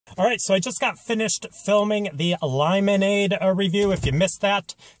All right, so I just got finished filming the Lymonade review. If you missed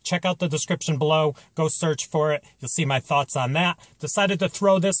that, check out the description below. Go search for it. You'll see my thoughts on that. Decided to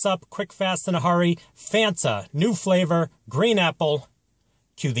throw this up quick, fast, in a hurry. Fanta, new flavor, green apple.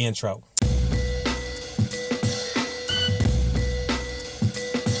 Cue the intro.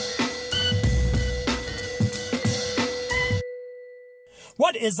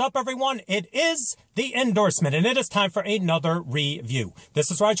 What is up, everyone? It is the endorsement, and it is time for another review.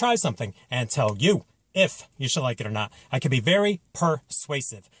 This is where I try something and tell you if you should like it or not. I can be very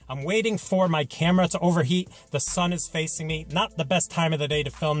persuasive. I'm waiting for my camera to overheat. The sun is facing me. Not the best time of the day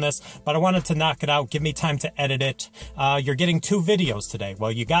to film this, but I wanted to knock it out. Give me time to edit it. You're getting 2 videos today.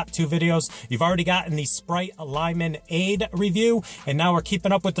 Well, you got 2 videos. You've already gotten the Sprite Lymonade review, and now we're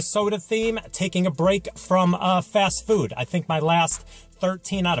keeping up with the soda theme, taking a break from fast food. I think my last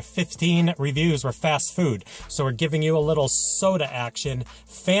 13 out of 15 reviews were fast food. So we're giving you a little soda action.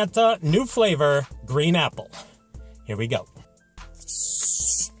 Fanta, new flavor, green apple. Here we go.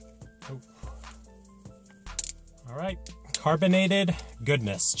 All right, carbonated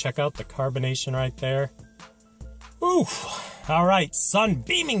goodness. Check out the carbonation right there. Ooh, all right, sun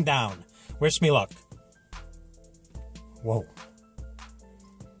beaming down. Wish me luck. Whoa.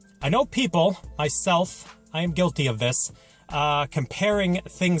 I know people, myself, I am guilty of this, comparing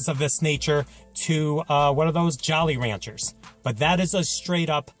things of this nature to, what are those? Jolly Ranchers. But that is a straight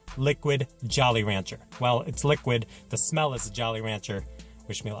up liquid Jolly Rancher. Well, it's liquid. The smell is a Jolly Rancher.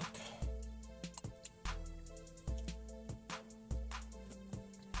 Wish me luck.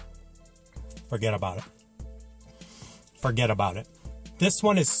 Forget about it. Forget about it. This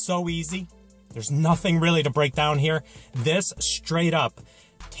one is so easy. There's nothing really to break down here. This straight up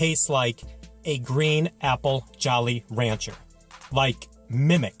tastes like a green apple Jolly Rancher. Like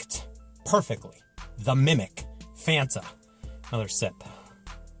mimicked perfectly. The Mimic Fanta. Another sip.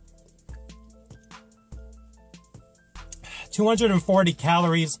 240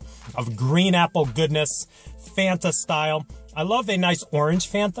 calories of green apple goodness, Fanta style. I love a nice orange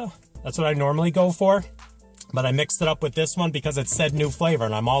Fanta. That's what I normally go for. But I mixed it up with this one because it said new flavor,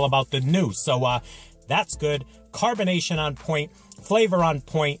 and I'm all about the new. So that's good. Carbonation on point. Flavor on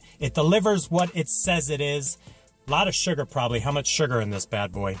point. It delivers what it says it is. A lot of sugar probably. How much sugar in this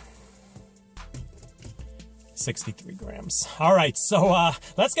bad boy? 63 grams. All right, so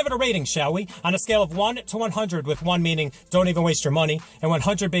let's give it a rating, shall we? On a scale of 1 to 100, with 1 meaning don't even waste your money, and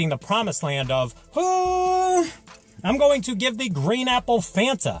 100 being the promised land of, I'm going to give the Green Apple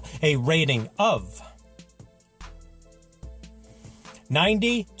Fanta a rating of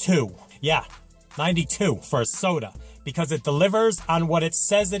 92. Yeah, 92 for a soda. Because it delivers on what it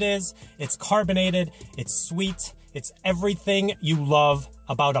says it is. It's carbonated, it's sweet, it's everything you love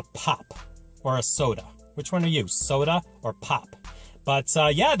about a pop or a soda. Which one are you, soda or pop? But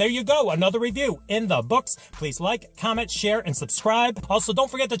yeah, there you go. Another review in the books. Please like, comment, share, and subscribe. Also, don't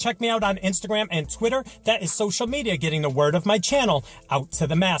forget to check me out on Instagram and Twitter. That is social media getting the word of my channel out to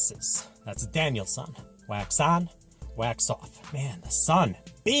the masses. That's Danielson. Wax on, wax off. Man, the sun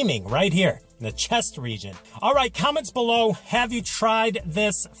beaming right here in the chest region. All right, comments below. Have you tried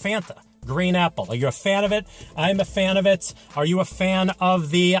this Fanta Green Apple? Are you a fan of it? I'm a fan of it. Are you a fan of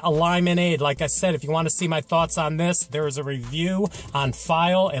the Lymonade? Like I said, if you want to see my thoughts on this, there is a review on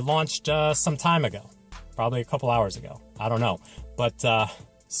file. It launched some time ago, probably a couple hours ago. I don't know, but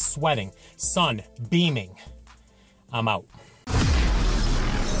sweating, sun beaming. I'm out.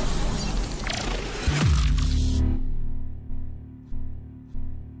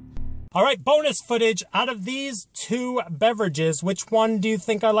 All right, bonus footage. Out of these 2 beverages, which one do you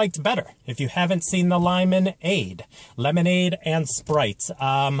think I liked better? If you haven't seen the Lymonade, lemonade and Sprite.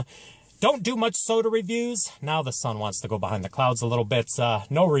 Don't do much soda reviews. Now the sun wants to go behind the clouds a little bit.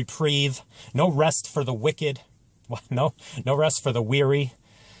 No reprieve, no rest for the wicked. No rest for the weary.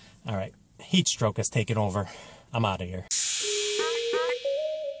 All right, heat stroke has taken over. I'm out of here.